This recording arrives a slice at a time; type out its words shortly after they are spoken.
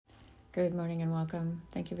Good morning and welcome.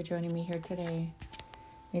 Thank you for joining me here today.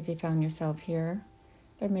 If you found yourself here,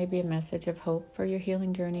 there may be a message of hope for your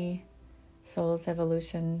healing journey, soul's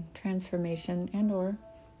evolution, transformation, and or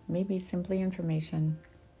maybe simply information.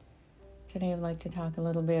 Today I'd like to talk a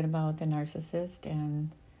little bit about the narcissist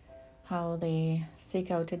and how they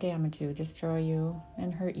seek out to damage you, destroy you,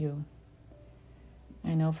 and hurt you.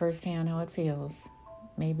 I know firsthand how it feels.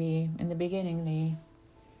 Maybe in the beginning they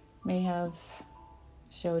may have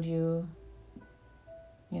showed you,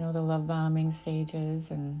 the love bombing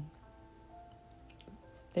stages, and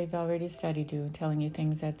they've already studied you, telling you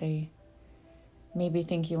things that they maybe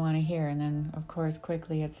think you want to hear. And then, of course,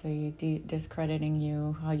 quickly it's the discrediting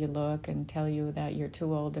you, how you look, and tell you that you're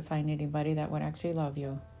too old to find anybody that would actually love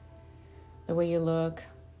you. The way you look,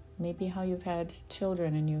 maybe how you've had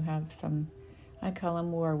children and you have some, I call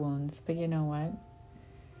them war wounds, but you know what?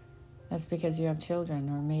 That's because you have children,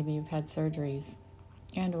 or maybe you've had surgeries,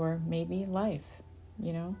 and or maybe life,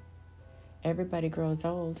 Everybody grows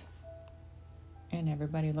old, and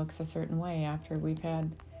everybody looks a certain way after we've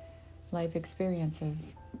had life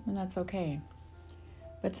experiences, and that's okay.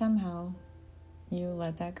 But somehow you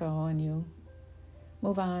let that go and you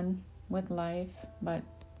move on with life, but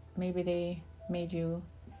maybe they made you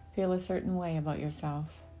feel a certain way about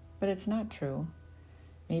yourself, but it's not true.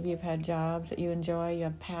 Maybe you've had jobs that you enjoy, you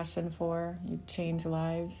have passion for, you change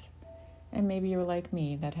lives, and maybe you're like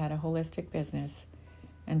me that had a holistic business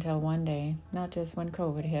until one day, not just when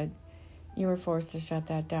COVID hit, you were forced to shut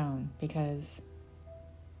that down because,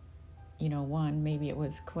 one, maybe it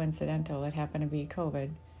was coincidental, it happened to be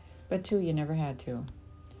COVID, but two, you never had to.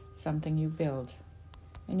 Something you built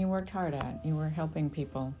and you worked hard at. You were helping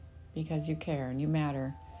people because you care and you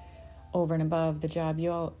matter over and above the job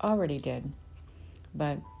you already did.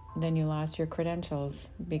 But then you lost your credentials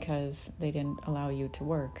because they didn't allow you to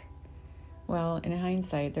work. Well, in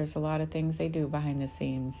hindsight, there's a lot of things they do behind the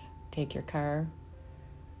scenes. Take your car,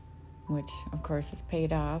 which of course is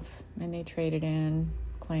paid off, and they trade it in,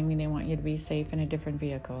 claiming they want you to be safe in a different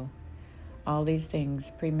vehicle. All these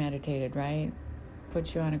things premeditated, right?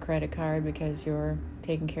 Put you on a credit card because you're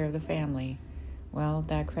taking care of the family. Well,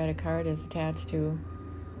 that credit card is attached to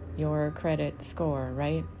your credit score,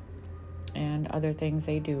 right? And other things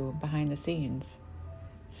they do behind the scenes.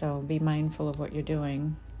 So be mindful of what you're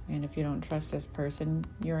doing. And if you don't trust this person,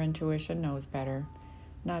 your intuition knows better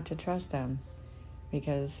not to trust them,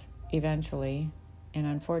 because eventually, and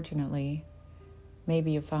unfortunately,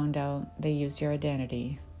 maybe you found out they used your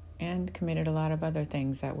identity and committed a lot of other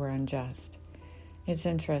things that were unjust. It's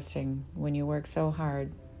interesting, when you work so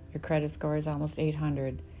hard, your credit score is almost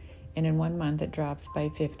 800, and in 1 month it drops by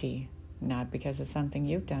 50, not because of something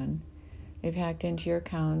you've done. They've hacked into your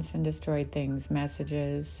accounts and destroyed things,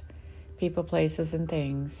 messages, people, places, and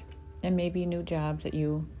things, and maybe new jobs that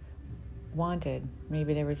you wanted.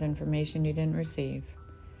 Maybe there was information you didn't receive.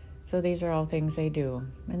 So these are all things they do.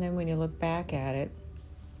 And then when you look back at it,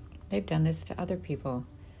 they've done this to other people.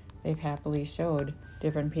 They've happily showed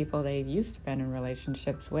different people they've used to been in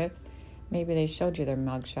relationships with. Maybe they showed you their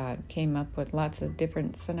mugshot, came up with lots of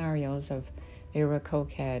different scenarios of they were a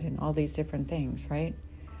cokehead and all these different things, right?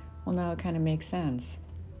 Well, now it kind of makes sense.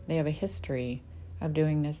 They have a history of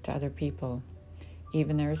doing this to other people.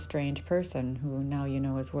 Even their estranged person, who now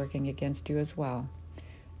is working against you as well.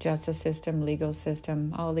 Justice system, legal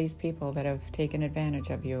system, all these people that have taken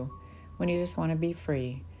advantage of you when you just want to be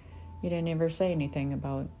free. You didn't ever say anything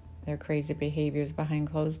about their crazy behaviors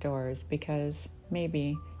behind closed doors because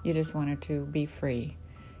maybe you just wanted to be free.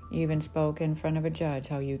 You even spoke in front of a judge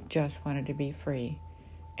how you just wanted to be free.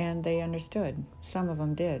 And they understood. Some of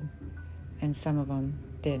them did, and some of them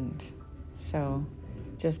didn't. So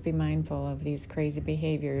just be mindful of these crazy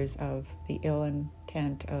behaviors of the ill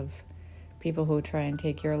intent of people who try and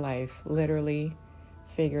take your life, literally,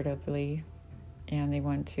 figuratively, and they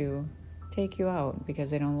want to take you out because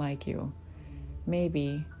they don't like you.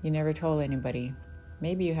 Maybe you never told anybody.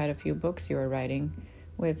 Maybe you had a few books you were writing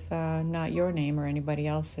with not your name or anybody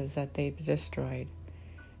else's that they've destroyed.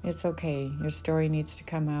 It's okay. Your story needs to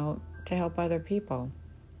come out to help other people.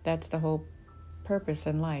 That's the whole purpose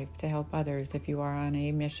in life, to help others. If you are on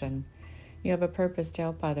a mission, you have a purpose to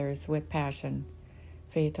help others with passion,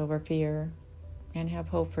 faith over fear, and have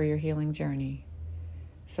hope for your healing journey.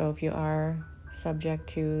 So if you are subject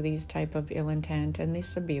to these type of ill intent and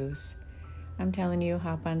this abuse, I'm telling you,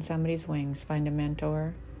 hop on somebody's wings, find a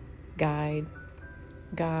mentor, guide,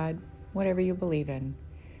 God, whatever you believe in.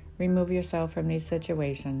 Remove yourself from these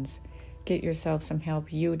situations. Get yourself some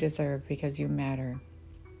help you deserve because you matter.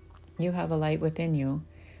 You have a light within you.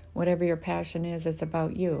 Whatever your passion is, it's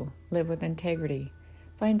about you. Live with integrity.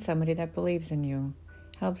 Find somebody that believes in you.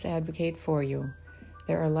 helps advocate for you.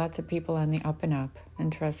 There are lots of people on the up and up,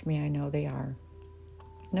 and trust me, I know they are.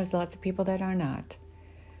 There's lots of people that are not.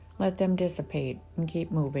 Let them dissipate and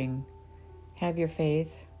keep moving. Have your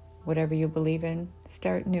faith. Whatever you believe in,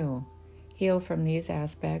 start new. Heal from these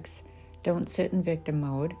aspects. Don't sit in victim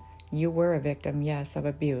mode. You were a victim, yes, of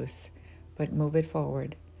abuse, but move it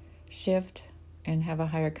forward. Shift and have a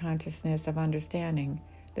higher consciousness of understanding.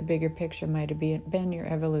 The bigger picture might have been your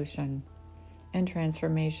evolution and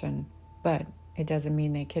transformation, but it doesn't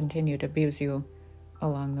mean they continue to abuse you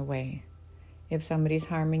along the way. If somebody's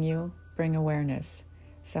harming you, bring awareness.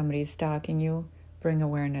 Somebody's stalking you, bring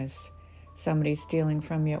awareness. Somebody's stealing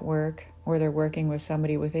from you at work, or they're working with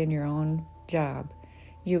somebody within your own job,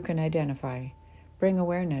 you can identify. Bring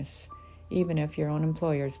awareness, even if your own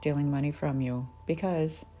employer is stealing money from you,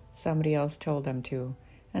 because somebody else told them to,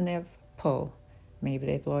 and they have pull. Maybe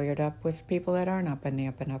they've lawyered up with people that aren't up in the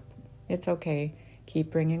up and up. It's okay.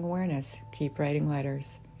 Keep bringing awareness. Keep writing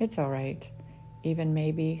letters. It's all right. Even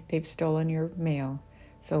maybe they've stolen your mail,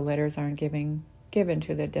 so letters aren't given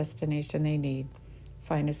to the destination they need.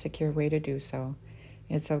 Find a secure way to do so.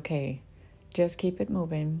 It's okay. Just keep it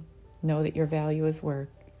moving. Know that your value is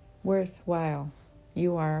worthwhile.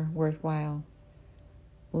 You are worthwhile.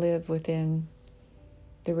 Live within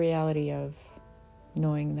the reality of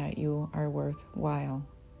knowing that you are worthwhile.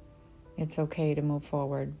 It's okay to move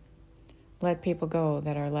forward. Let people go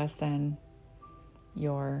that are less than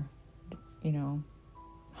your,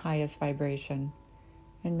 highest vibration,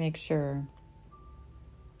 and make sure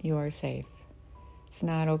you are safe. It's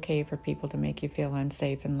not okay for people to make you feel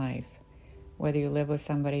unsafe in life. Whether you live with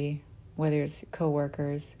somebody, whether it's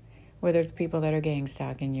coworkers, whether it's people that are gang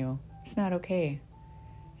stalking you, it's not okay.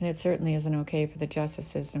 And it certainly isn't okay for the justice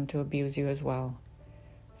system to abuse you as well.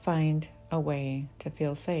 Find a way to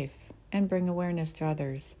feel safe and bring awareness to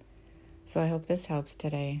others. So I hope this helps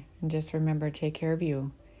today. And just remember, take care of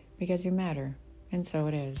you, because you matter. And so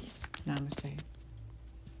it is. Namaste.